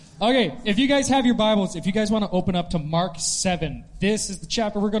Okay, if you guys have your Bibles, if you guys want to open up to Mark 7, this is the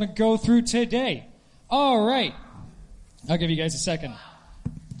chapter we're going to go through today. All right. I'll give you guys a second.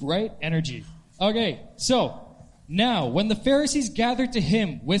 Right? Energy. Okay, so now when the Pharisees gathered to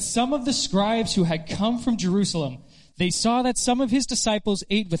him with some of the scribes who had come from Jerusalem, they saw that some of his disciples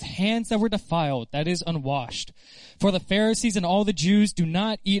ate with hands that were defiled, that is, unwashed. For the Pharisees and all the Jews do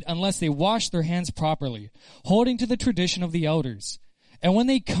not eat unless they wash their hands properly, holding to the tradition of the elders. And when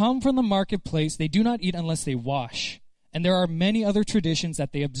they come from the marketplace, they do not eat unless they wash. And there are many other traditions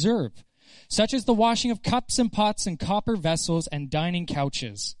that they observe, such as the washing of cups and pots and copper vessels and dining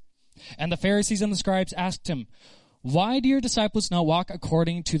couches. And the Pharisees and the scribes asked him, "Why do your disciples not walk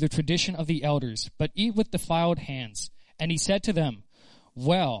according to the tradition of the elders, but eat with defiled hands?" And he said to them,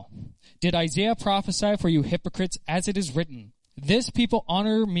 "Well, did Isaiah prophesy for you hypocrites, as it is written, 'This people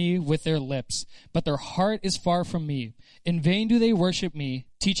honor me with their lips, but their heart is far from me. In vain do they worship me,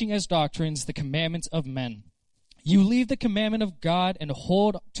 teaching as doctrines the commandments of men. You leave the commandment of God and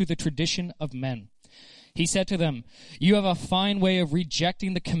hold to the tradition of men.' He said to them, 'You have a fine way of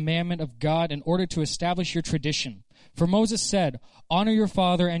rejecting the commandment of God in order to establish your tradition. For Moses said, "Honor your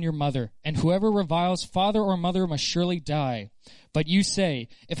father and your mother, and whoever reviles father or mother must surely die." But you say,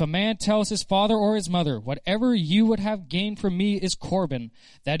 if a man tells his father or his mother, "Whatever you would have gained from me is Corban,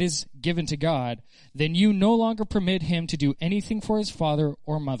 that is given to God," then you no longer permit him to do anything for his father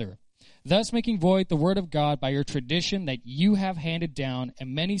or mother, thus making void the word of God by your tradition that you have handed down,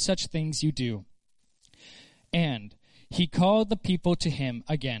 and many such things you do.' And he called the people to him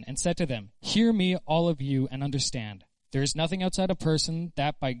again and said to them, 'Hear me, all of you, and understand. There is nothing outside a person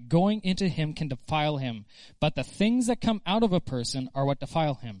that by going into him can defile him, but the things that come out of a person are what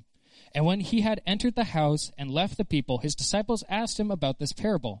defile him.' And when he had entered the house and left the people, his disciples asked him about this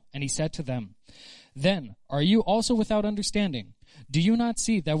parable, and he said to them, 'Then are you also without understanding? Do you not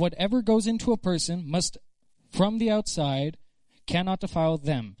see that whatever goes into a person must from the outside cannot defile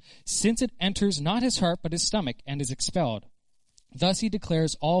them, since it enters not his heart but his stomach and is expelled? Thus he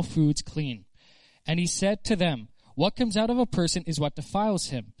declares all foods clean.' And he said to them, 'What comes out of a person is what defiles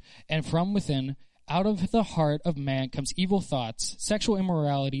him, and from within, out of the heart of man comes evil thoughts, sexual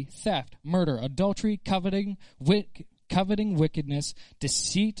immorality, theft, murder, adultery, coveting, wickedness,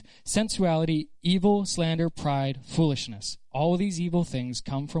 deceit, sensuality, evil, slander, pride, foolishness. All these evil things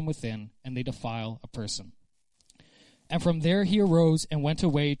come from within, and they defile a person.' And from there he arose and went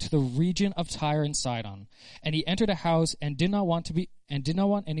away to the region of Tyre and Sidon. And he entered a house and did not want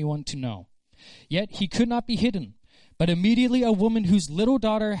anyone to know. Yet he could not be hidden. But immediately a woman whose little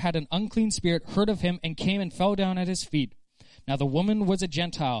daughter had an unclean spirit heard of him and came and fell down at his feet. Now the woman was a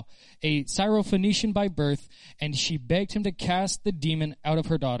Gentile, a Syrophoenician by birth, and she begged him to cast the demon out of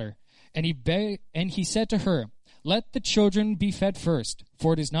her daughter. And he said to her, 'Let the children be fed first,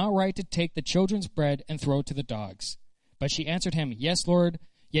 for it is not right to take the children's bread and throw it to the dogs.' But she answered him, 'Yes, Lord,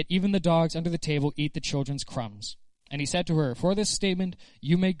 yet even the dogs under the table eat the children's crumbs.' And he said to her, 'For this statement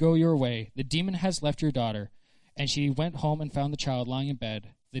you may go your way. The demon has left your daughter.' And she went home and found the child lying in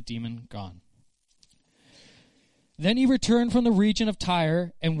bed, the demon gone. Then he returned from the region of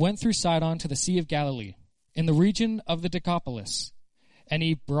Tyre and went through Sidon to the Sea of Galilee, in the region of the Decapolis. And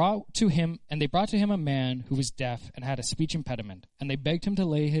they brought to him a man who was deaf and had a speech impediment, and they begged him to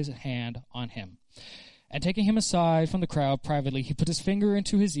lay his hand on him. And taking him aside from the crowd privately, he put his finger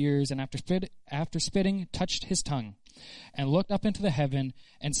into his ears, and after spitting, touched his tongue, and looked up into the heaven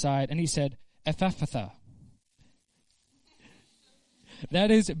and sighed, and he said, 'Ephphatha,'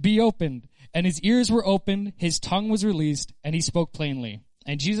 that is, be opened. And his ears were opened, his tongue was released, and he spoke plainly.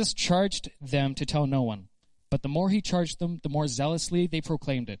 And Jesus charged them to tell no one. But the more he charged them, the more zealously they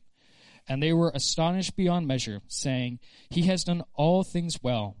proclaimed it. And they were astonished beyond measure, saying, 'He has done all things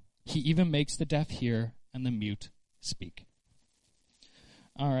well. He even makes the deaf hear and the mute speak.'"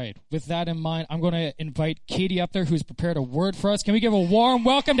 All right. With that in mind, I'm going to invite Katie up there, who's prepared a word for us. Can we give a warm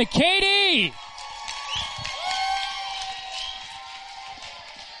welcome to Katie?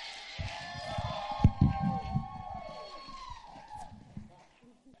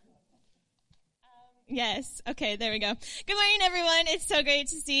 Yes. Okay, there we go. Good morning, everyone. It's so great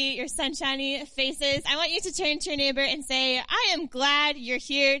to see your sunshiny faces. I want you to turn to your neighbor and say, "I am glad you're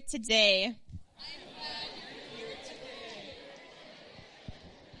here today." I am glad you're here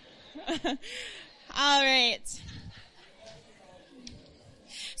today. All right.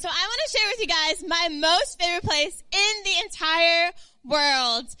 So I want to share with you guys my most favorite place in the entire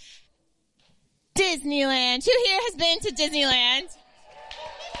world. Disneyland. Who here has been to Disneyland?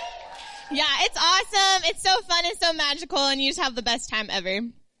 Yeah, it's awesome. It's so fun and so magical, and you just have the best time ever.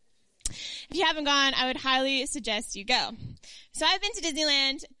 If you haven't gone, I would highly suggest you go. So I've been to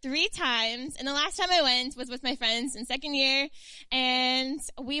Disneyland 3 times, and the last time I went was with my friends in second year, and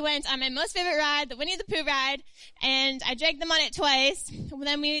we went on my most favorite ride, the Winnie the Pooh ride, and I dragged them on it twice.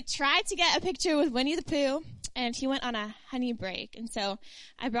 Then we tried to get a picture with Winnie the Pooh, and he went on a honey break, and so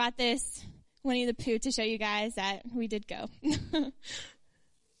I brought this Winnie the Pooh to show you guys that we did go.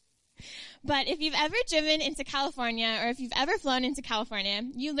 But if you've ever driven into California, or if you've ever flown into California,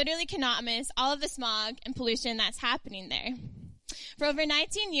 you literally cannot miss all of the smog and pollution that's happening there. For over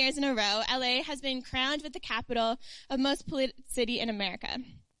 19 years in a row, LA has been crowned with the capital of most polluted city in America.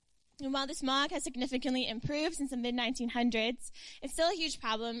 And while the smog has significantly improved since the mid-1900s, it's still a huge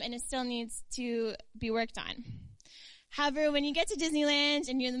problem and it still needs to be worked on. However, when you get to Disneyland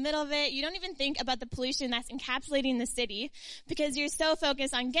and you're in the middle of it, you don't even think about the pollution that's encapsulating the city because you're so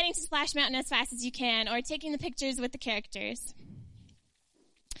focused on getting to Splash Mountain as fast as you can or taking the pictures with the characters.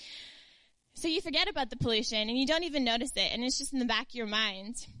 So you forget about the pollution and you don't even notice it, and it's just in the back of your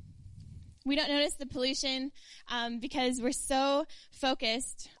mind. We don't notice the pollution because we're so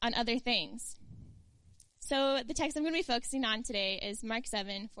focused on other things. So the text I'm going to be focusing on today is Mark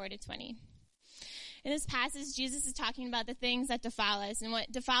 7, 4-20. In this passage, Jesus is talking about the things that defile us. And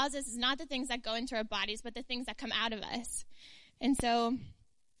what defiles us is not the things that go into our bodies, but the things that come out of us. And so,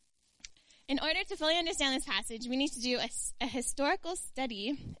 in order to fully understand this passage, we need to do a historical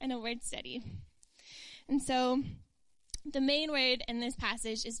study and a word study. And so, the main word in this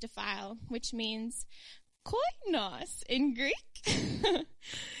passage is defile, which means koinos in Greek.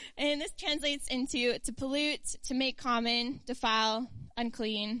 And this translates into to pollute, to make common, defile,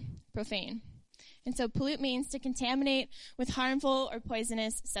 unclean, profane. And so pollute means to contaminate with harmful or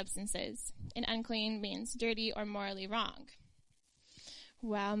poisonous substances. And unclean means dirty or morally wrong.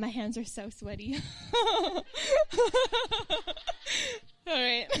 Wow, my hands are so sweaty. All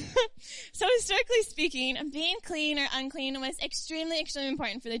right. So historically speaking, being clean or unclean was extremely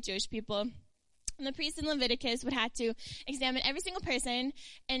important for the Jewish people. And the priests in Leviticus would have to examine every single person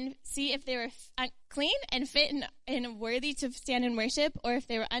and see if they were clean and fit and worthy to stand in worship, or if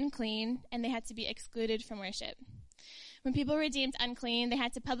they were unclean and they had to be excluded from worship. When people were deemed unclean, they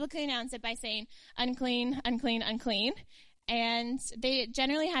had to publicly announce it by saying, unclean, unclean, unclean. And they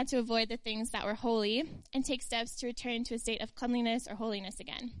generally had to avoid the things that were holy and take steps to return to a state of cleanliness or holiness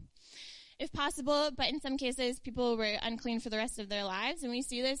again. If possible, but in some cases, people were unclean for the rest of their lives, and we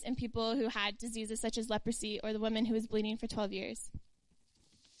see this in people who had diseases such as leprosy or the woman who was bleeding for 12 years.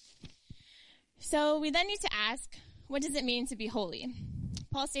 So we then need to ask, what does it mean to be holy?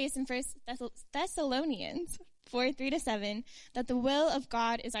 Paul says in 1 Thessalonians 4:3-7 that the will of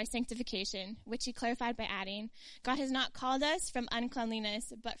God is our sanctification, which he clarified by adding, God has not called us from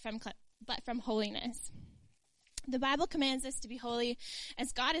uncleanliness, but from holiness. The Bible commands us to be holy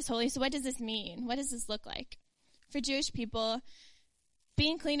as God is holy. So what does this mean? What does this look like? For Jewish people,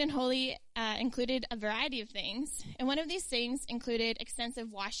 being clean and holy included a variety of things. And one of these things included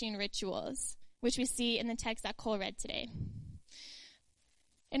extensive washing rituals, which we see in the text that Cole read today.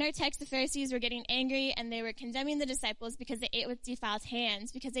 In our text, the Pharisees were getting angry and they were condemning the disciples because they ate with defiled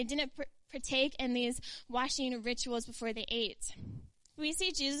hands, because they didn't partake in these washing rituals before they ate. We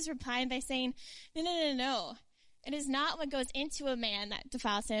see Jesus replying by saying, no. It is not what goes into a man that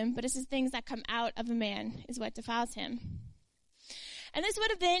defiles him, but it's the things that come out of a man is what defiles him. And this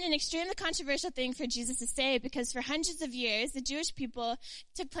would have been an extremely controversial thing for Jesus to say, because for hundreds of years, the Jewish people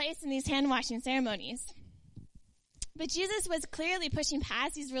took place in these hand-washing ceremonies. But Jesus was clearly pushing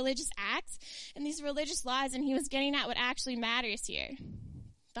past these religious acts and these religious laws, and he was getting at what actually matters here,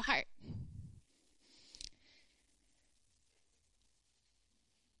 the heart.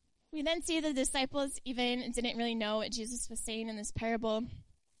 We then see the disciples even didn't really know what Jesus was saying in this parable.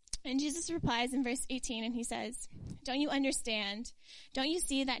 And Jesus replies in verse 18, and he says, don't you understand? Don't you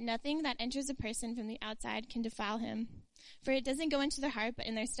see that nothing that enters a person from the outside can defile him? For it doesn't go into their heart, but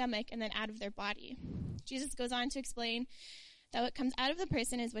in their stomach, and then out of their body. Jesus goes on to explain that what comes out of the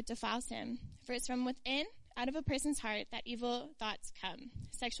person is what defiles him. For it's from within, out of a person's heart, that evil thoughts come.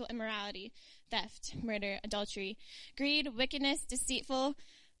 Sexual immorality, theft, murder, adultery, greed, wickedness,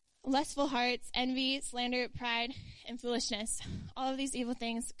 lustful hearts, envy, slander, pride, and foolishness. All of these evil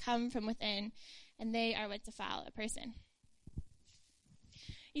things come from within, and they are what defile a person.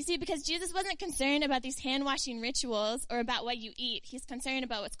 You see, because Jesus wasn't concerned about these hand-washing rituals or about what you eat. He's concerned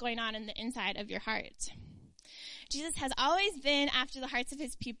about what's going on in the inside of your heart. Jesus has always been after the hearts of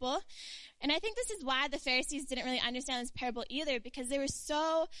his people. And I think this is why the Pharisees didn't really understand this parable either, because they were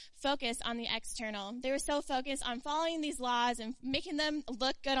so focused on the external. They were so focused on following these laws and making them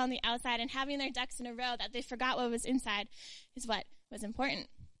look good on the outside and having their ducks in a row that they forgot what was inside is what was important.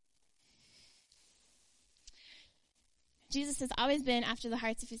 Jesus has always been after the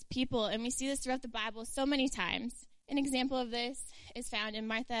hearts of his people, and we see this throughout the Bible so many times. An example of this is found in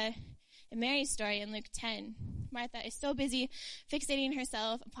Martha and Mary's story in Luke 10. Martha is so busy fixating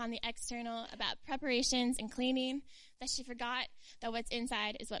herself upon the external, about preparations and cleaning, that she forgot that what's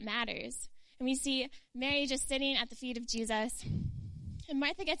inside is what matters. And we see Mary just sitting at the feet of Jesus. And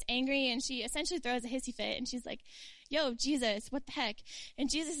Martha gets angry, and she essentially throws a hissy fit, and she's like, yo, Jesus, what the heck? And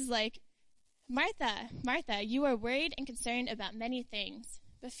Jesus is like, Martha, Martha, you are worried and concerned about many things,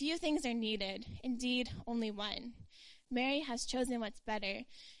 but few things are needed, indeed, only one. Mary has chosen what's better, and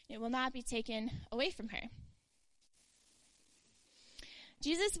it will not be taken away from her.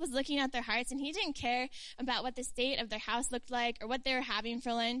 Jesus was looking at their hearts, and he didn't care about what the state of their house looked like or what they were having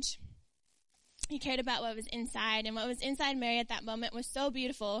for lunch. He cared about what was inside, and what was inside Mary at that moment was so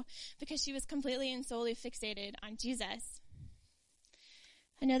beautiful because she was completely and solely fixated on Jesus.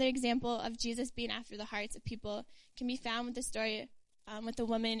 Another example of Jesus being after the hearts of people can be found with the story with the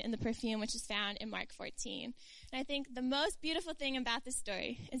woman and the perfume, which is found in Mark 14. And I think the most beautiful thing about this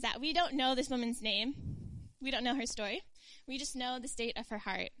story is that we don't know this woman's name. We don't know her story. We just know the state of her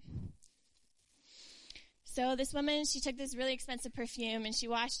heart. So this woman, she took this really expensive perfume and she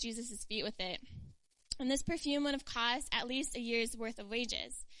washed Jesus' feet with it. And this perfume would have cost at least a year's worth of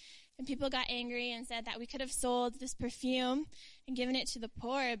wages. And people got angry and said that we could have sold this perfume and given it to the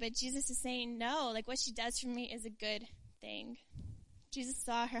poor. But Jesus is saying, no, like what she does for me is a good thing. Jesus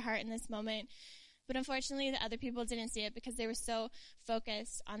saw her heart in this moment. But unfortunately, the other people didn't see it because they were so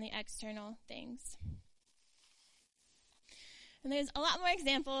focused on the external things. And there's a lot more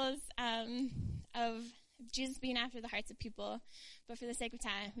examples of Jesus being after the hearts of people. But for the sake of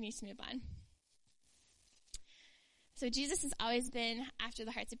time, we need to move on. So Jesus has always been after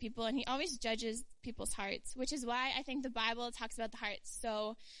the hearts of people, and he always judges people's hearts, which is why I think the Bible talks about the heart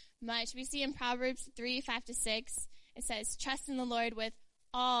so much. We see in Proverbs 3:5-6, it says, trust in the Lord with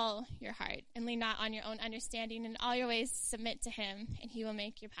all your heart, and lean not on your own understanding. In all your ways submit to him, and he will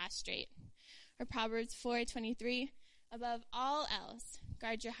make your path straight. Or Proverbs 4:23, above all else,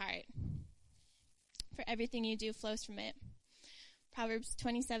 guard your heart, for everything you do flows from it. Proverbs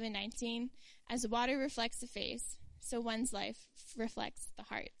 27:19, as water reflects the face, so one's life reflects the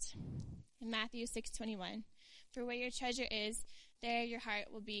heart. In Matthew 6:21, for where your treasure is, there your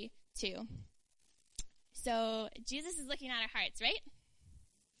heart will be too. So Jesus is looking at our hearts, right?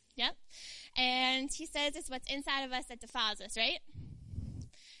 Yep. And he says it's what's inside of us that defiles us, right?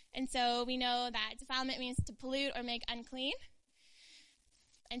 And so we know that defilement means to pollute or make unclean.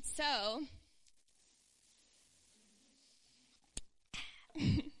 And so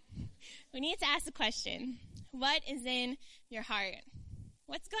we need to ask the question, what is in your heart?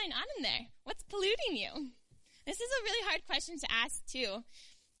 What's going on in there? What's polluting you? This is a really hard question to ask, too.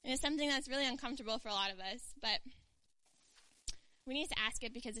 And it's something that's really uncomfortable for a lot of us, but we need to ask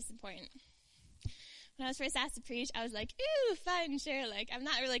it because it's important. When I was first asked to preach, I was like, ooh, fun, sure. Like, I'm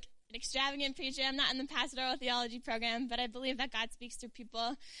not really an extravagant preacher. I'm not in the pastoral theology program, but I believe that God speaks through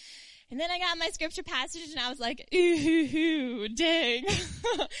people. And then I got my scripture passage, and I was like, ooh, dang.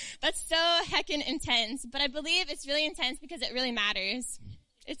 That's so heckin' intense. But I believe it's really intense because it really matters.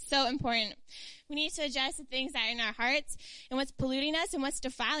 It's so important. We need to address the things that are in our hearts and what's polluting us and what's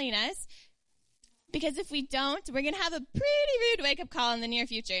defiling us. Because if we don't, we're going to have a pretty rude wake-up call in the near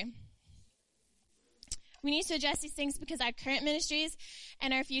future. We need to address these things because our current ministries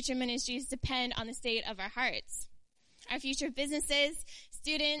and our future ministries depend on the state of our hearts. Our future businesses,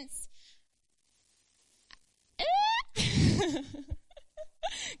 students,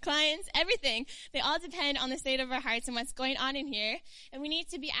 clients, everything. They all depend on the state of our hearts and what's going on in here. And we need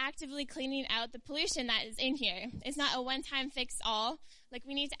to be actively cleaning out the pollution that is in here. It's not a one-time fix-all. Like,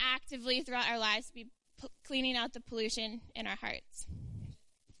 we need to actively, throughout our lives, be cleaning out the pollution in our hearts.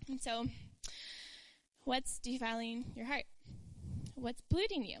 And so, what's defiling your heart? What's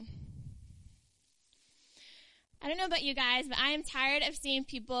polluting you? I don't know about you guys, but I am tired of seeing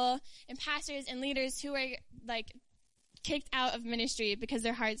people and pastors and leaders who are, like, kicked out of ministry because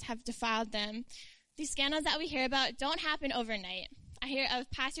their hearts have defiled them. These scandals that we hear about don't happen overnight. I hear of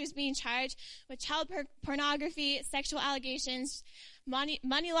pastors being charged with child pornography, sexual allegations, money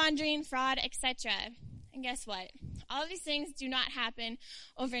laundering, fraud, etc. And guess what? All of these things do not happen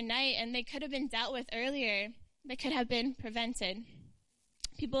overnight, and they could have been dealt with earlier. They could have been prevented.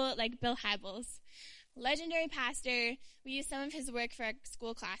 People like Bill Hybels, legendary pastor. We used some of his work for our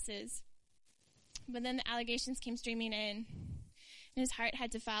school classes. But then the allegations came streaming in, and his heart had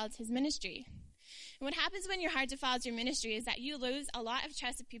defiled his ministry. And what happens when your heart defiles your ministry is that you lose a lot of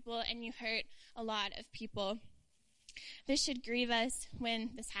trust of people and you hurt a lot of people. This should grieve us when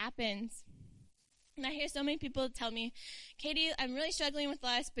this happens. And I hear so many people tell me, Katie, I'm really struggling with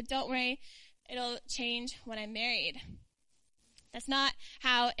lust, but don't worry, it'll change when I'm married. That's not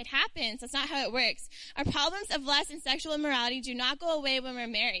how it happens. That's not how it works. Our problems of lust and sexual immorality do not go away when we're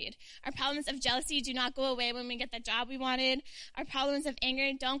married. Our problems of jealousy do not go away when we get the job we wanted. Our problems of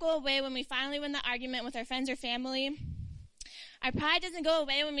anger don't go away when we finally win the argument with our friends or family. Our pride doesn't go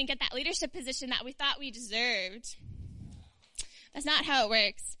away when we get that leadership position that we thought we deserved. That's not how it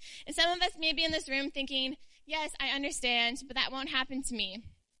works. And some of us may be in this room thinking, yes, I understand, but that won't happen to me.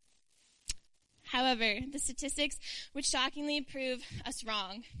 However, the statistics would shockingly prove us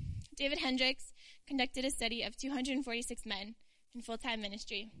wrong. David Hendricks conducted a study of 246 men in full-time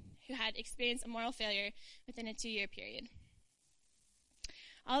ministry who had experienced a moral failure within a 2-year period.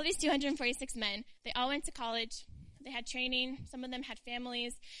 All of these 246 men, they all went to college, they had training, some of them had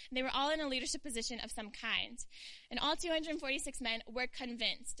families, and they were all in a leadership position of some kind. And all 246 men were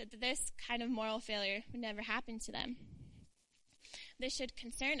convinced that this kind of moral failure would never happen to them. This should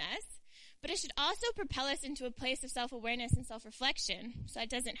concern us, but it should also propel us into a place of self-awareness and self-reflection so it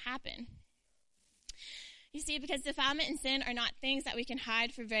doesn't happen. You see, because defilement and sin are not things that we can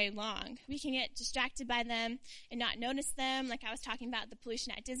hide for very long. We can get distracted by them and not notice them, like I was talking about the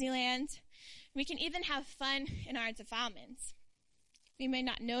pollution at Disneyland. We can even have fun in our defilements. We may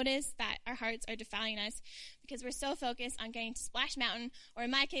not notice that our hearts are defiling us because we're so focused on getting to Splash Mountain, or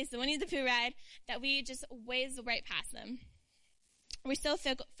in my case, the Winnie the Pooh ride, that we just waze right past them. We're so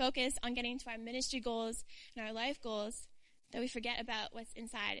focused on getting to our ministry goals and our life goals that we forget about what's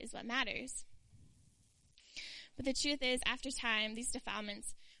inside is what matters. But the truth is, after time, these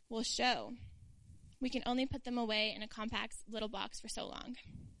defilements will show. We can only put them away in a compact little box for so long.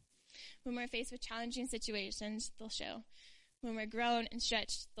 When we're faced with challenging situations, they'll show. When we're grown and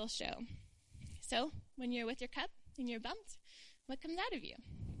stretched, they'll show. So, when you're with your cup and you're bumped, what comes out of you?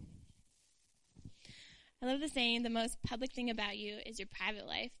 I love the saying, the most public thing about you is your private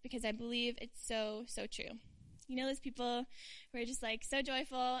life, because I believe it's so, so true. You know those people who are just like so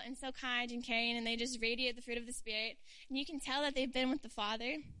joyful and so kind and caring, and they just radiate the fruit of the Spirit, and you can tell that they've been with the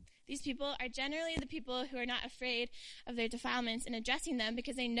Father. These people are generally the people who are not afraid of their defilements and addressing them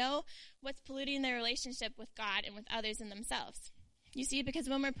because they know what's polluting their relationship with God and with others and themselves. You see, because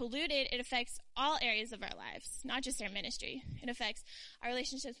when we're polluted, it affects all areas of our lives, not just our ministry. It affects our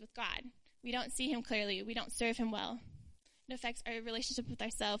relationships with God. We don't see him clearly. We don't serve him well. It affects our relationship with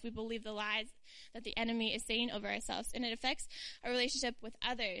ourselves. We believe the lies that the enemy is saying over ourselves. And it affects our relationship with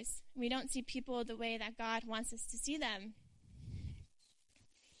others. We don't see people the way that God wants us to see them.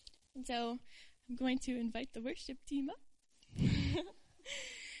 And so I'm going to invite the worship team up.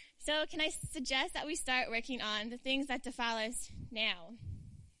 So can I suggest that we start working on the things that defile us now?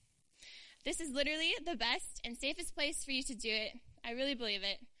 This is literally the best and safest place for you to do it. I really believe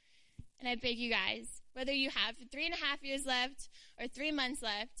it. And I beg you guys, whether you have 3.5 years left or 3 months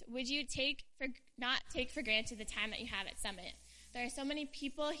left, would you not take for granted the time that you have at Summit? There are so many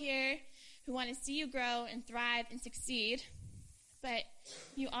people here who want to see you grow and thrive and succeed, but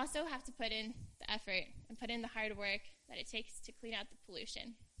you also have to put in the effort and put in the hard work that it takes to clean out the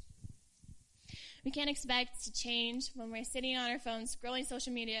pollution. We can't expect to change when we're sitting on our phones scrolling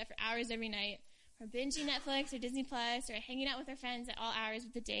social media for hours every night, or binging Netflix or Disney Plus, or hanging out with our friends at all hours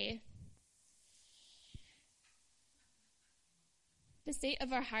of the day. The state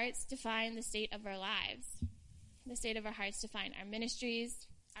of our hearts define the state of our lives. The state of our hearts define our ministries,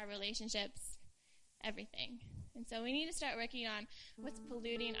 our relationships, everything. And so we need to start working on what's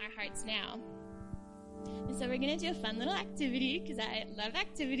polluting our hearts now. And so we're going to do a fun little activity, because I love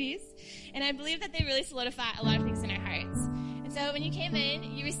activities. And I believe that they really solidify a lot of things in our hearts. And so when you came in,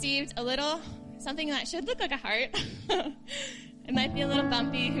 you received a little, something that should look like a heart. It might be a little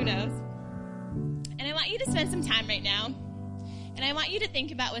bumpy, who knows. And I want you to spend some time right now. And I want you to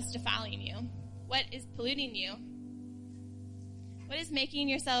think about what's defiling you. What is polluting you? What is making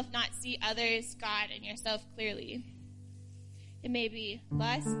yourself not see others, God, and yourself clearly? It may be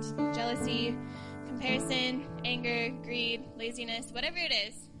lust, jealousy, comparison, anger, greed, laziness, whatever it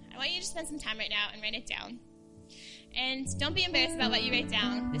is. I want you to spend some time right now and write it down. And don't be embarrassed about what you write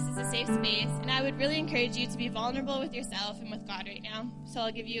down. This is a safe space, and I would really encourage you to be vulnerable with yourself and with God right now. So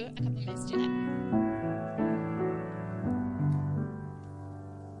I'll give you a couple minutes to do that.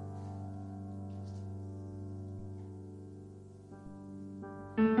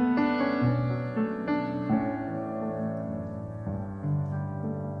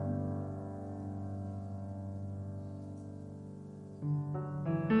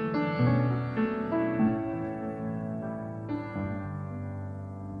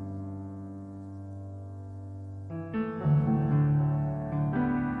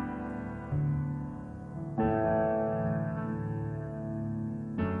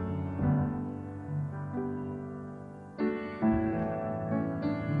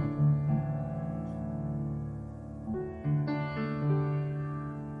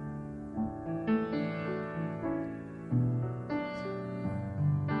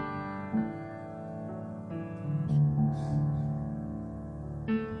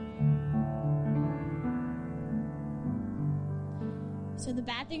 So the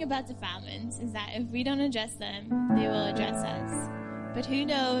bad thing about defilements is that if we don't address them, they will address us. But who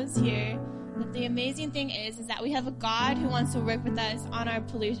knows here that the amazing thing is that we have a God who wants to work with us on our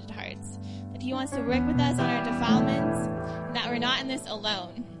polluted hearts, that he wants to work with us on our defilements, and that we're not in this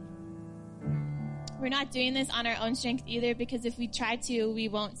alone. We're not doing this on our own strength either, because if we try to, we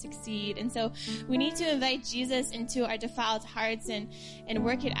won't succeed. And so we need to invite Jesus into our defiled hearts and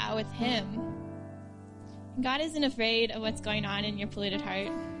work it out with him. God isn't afraid of what's going on in your polluted heart.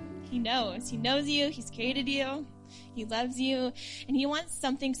 He knows. He knows you. He's created you. He loves you. And he wants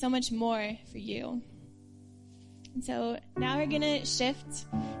something so much more for you. And so now we're going to shift.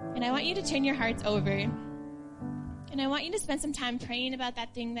 And I want you to turn your hearts over. And I want you to spend some time praying about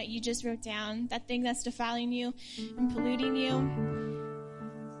that thing that you just wrote down, that thing that's defiling you and polluting you.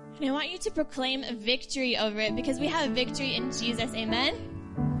 And I want you to proclaim a victory over it, because we have a victory in Jesus. Amen?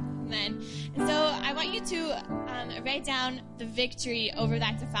 Amen. And so I want you to write down the victory over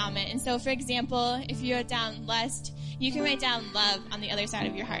that defilement. And so, for example, if you wrote down lust, you can write down love on the other side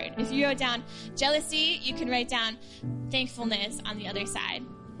of your heart. If you wrote down jealousy, you can write down thankfulness on the other side.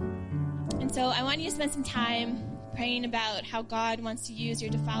 And so I want you to spend some time praying about how God wants to use your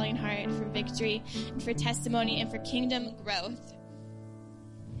defiling heart for victory and for testimony and for kingdom growth.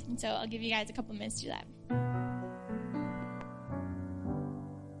 And so I'll give you guys a couple minutes to do that.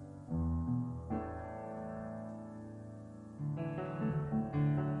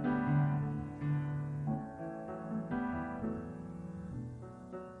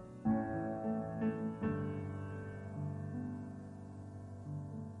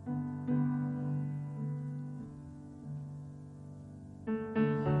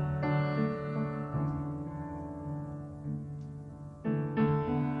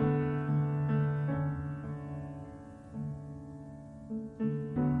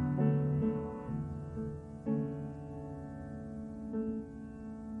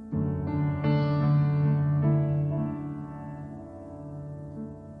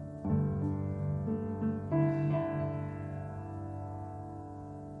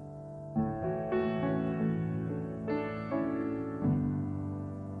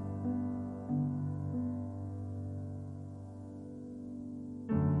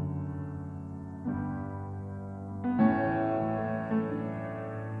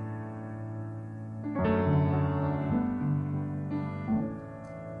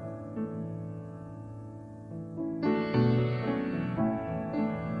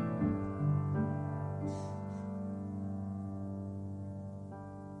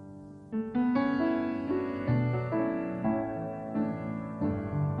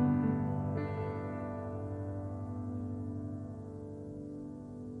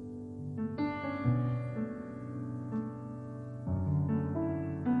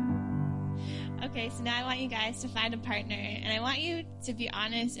 Okay, so now I want you guys to find a partner, and I want you to be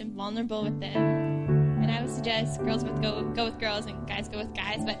honest and vulnerable with them. And I would suggest girls go with girls and guys go with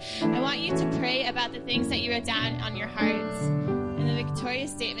guys, but I want you to pray about the things that you wrote down on your hearts and the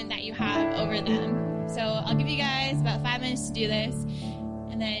victorious statement that you have over them. So I'll give you guys about 5 minutes to do this,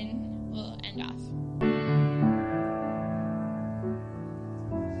 and then we'll end off.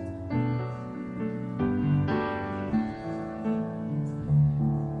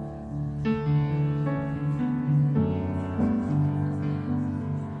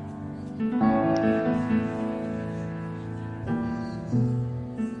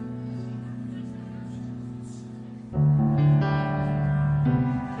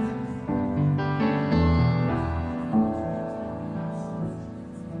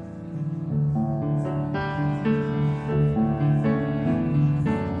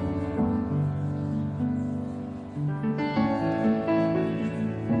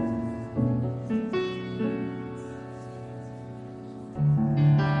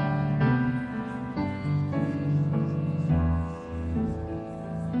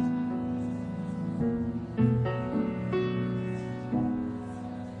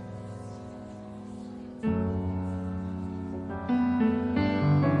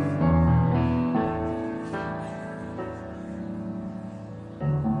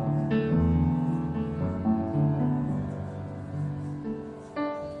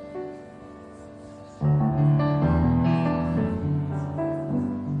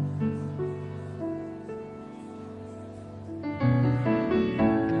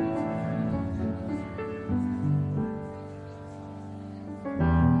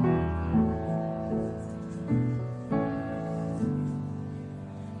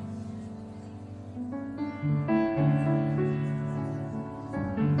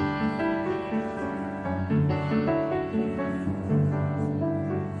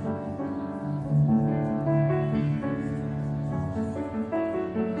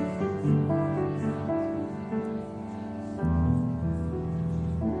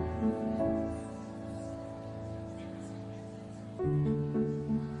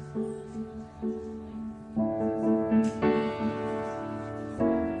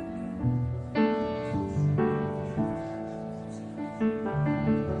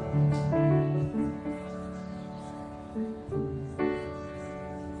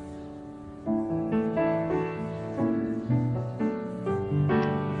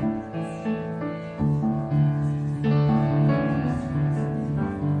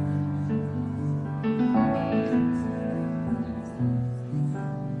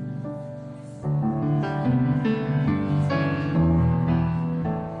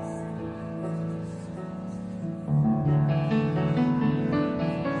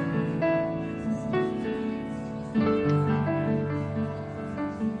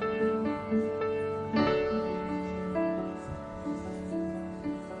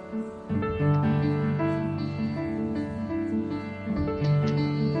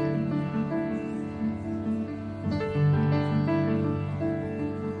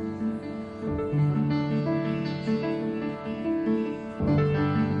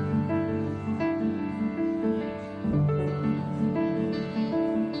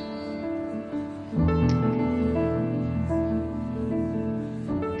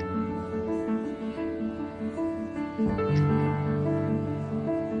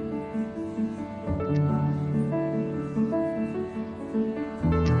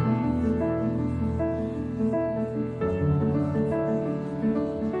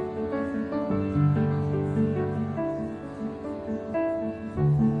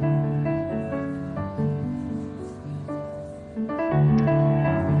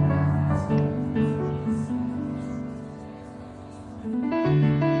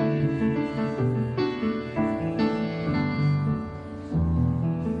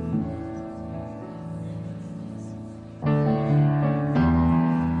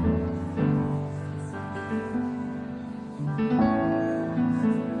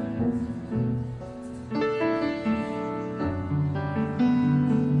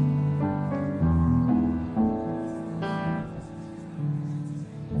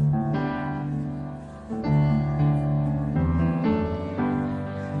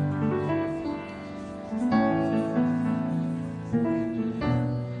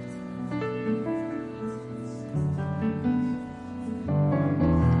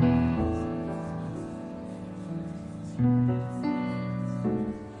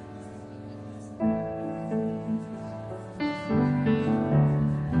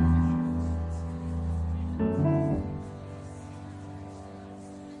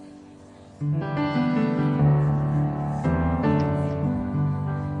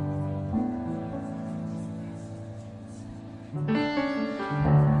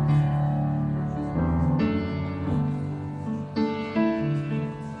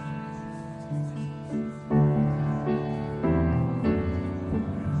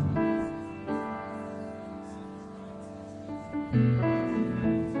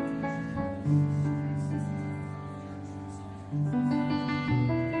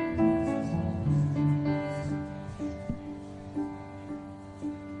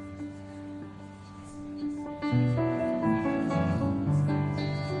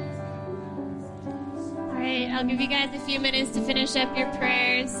 I'll give you guys a few minutes to finish up your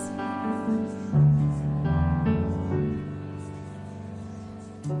prayers.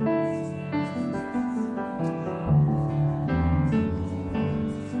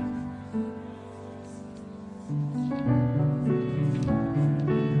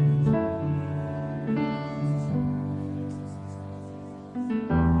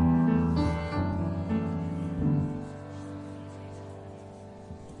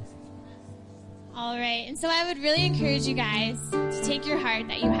 All right, and so I would really encourage you guys to take your heart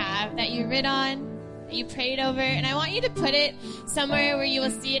that you have, that you read on, that you prayed over, and I want you to put it somewhere where you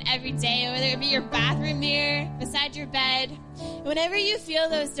will see it every day, whether it be your bathroom mirror, beside your bed. Whenever you feel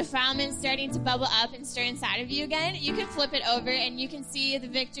those defilements starting to bubble up and stir inside of you again, you can flip it over and you can see the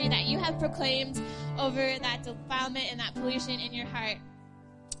victory that you have proclaimed over that defilement and that pollution in your heart.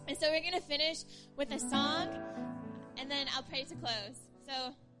 And so we're going to finish with a song, and then I'll pray to close.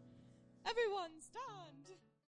 So, everyone